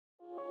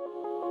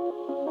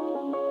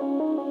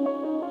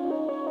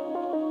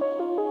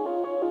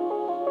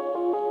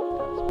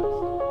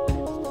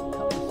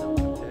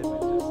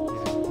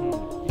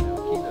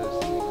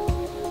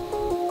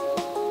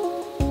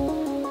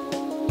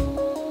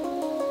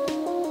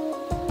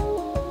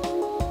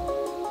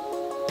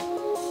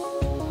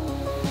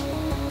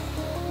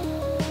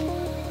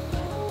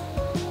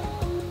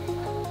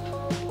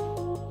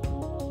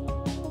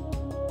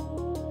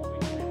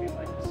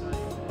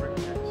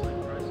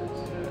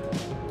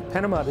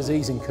Panama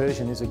disease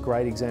incursion is a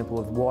great example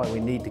of why we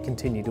need to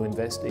continue to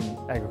invest in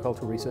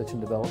agricultural research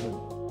and development.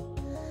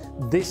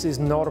 This is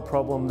not a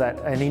problem that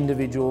an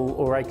individual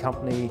or a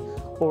company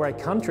or a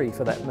country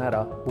for that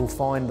matter will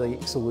find the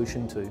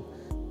solution to.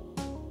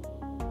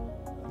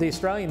 The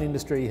Australian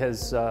industry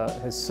has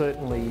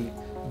certainly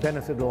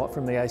benefited a lot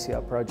from the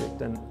ACIAR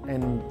project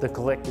and the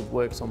collective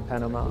works on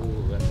Panama. All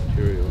that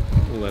material,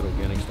 all that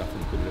organic stuff,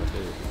 and put it out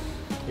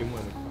there in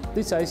one.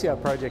 This ACIAR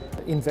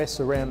project invests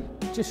around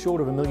just short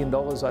of $1 million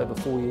over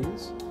 4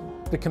 years.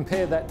 To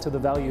compare that to the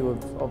value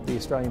of the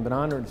Australian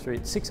banana industry,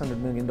 it's $600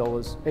 million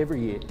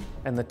every year,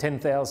 and the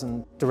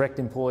 10,000 direct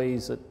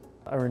employees that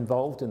are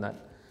involved in that.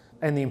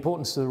 And the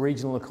importance to the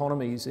regional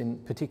economies in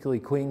particularly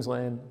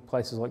Queensland,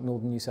 places like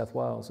northern New South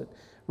Wales, it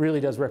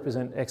really does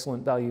represent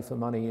excellent value for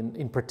money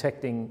in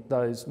protecting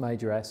those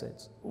major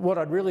assets. What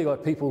I'd really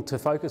like people to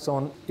focus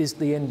on is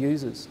the end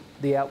users,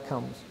 the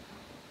outcomes.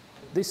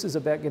 This is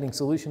about getting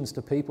solutions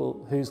to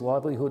people whose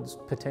livelihoods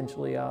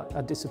potentially are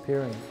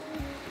disappearing.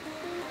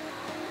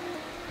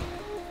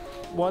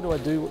 Why do I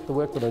do the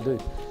work that I do?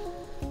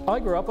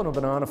 I grew up on a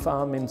banana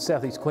farm in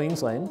southeast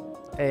Queensland,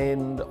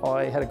 and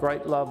I had a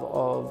great love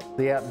of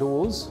the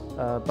outdoors,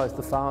 both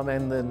the farm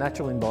and the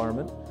natural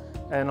environment.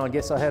 And I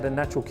guess I had a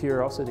natural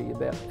curiosity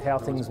about how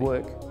things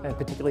work, and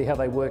particularly how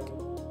they work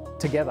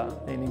together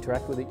and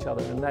interact with each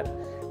other. And that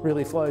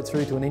really flowed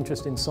through to an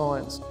interest in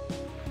science.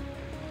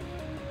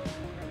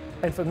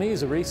 And for me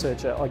as a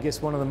researcher, I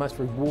guess one of the most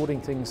rewarding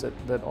things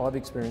that I've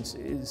experienced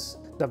is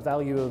the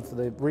value of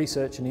the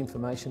research and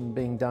information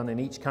being done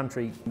in each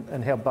country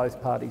and how both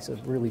parties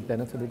have really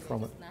benefited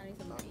from it.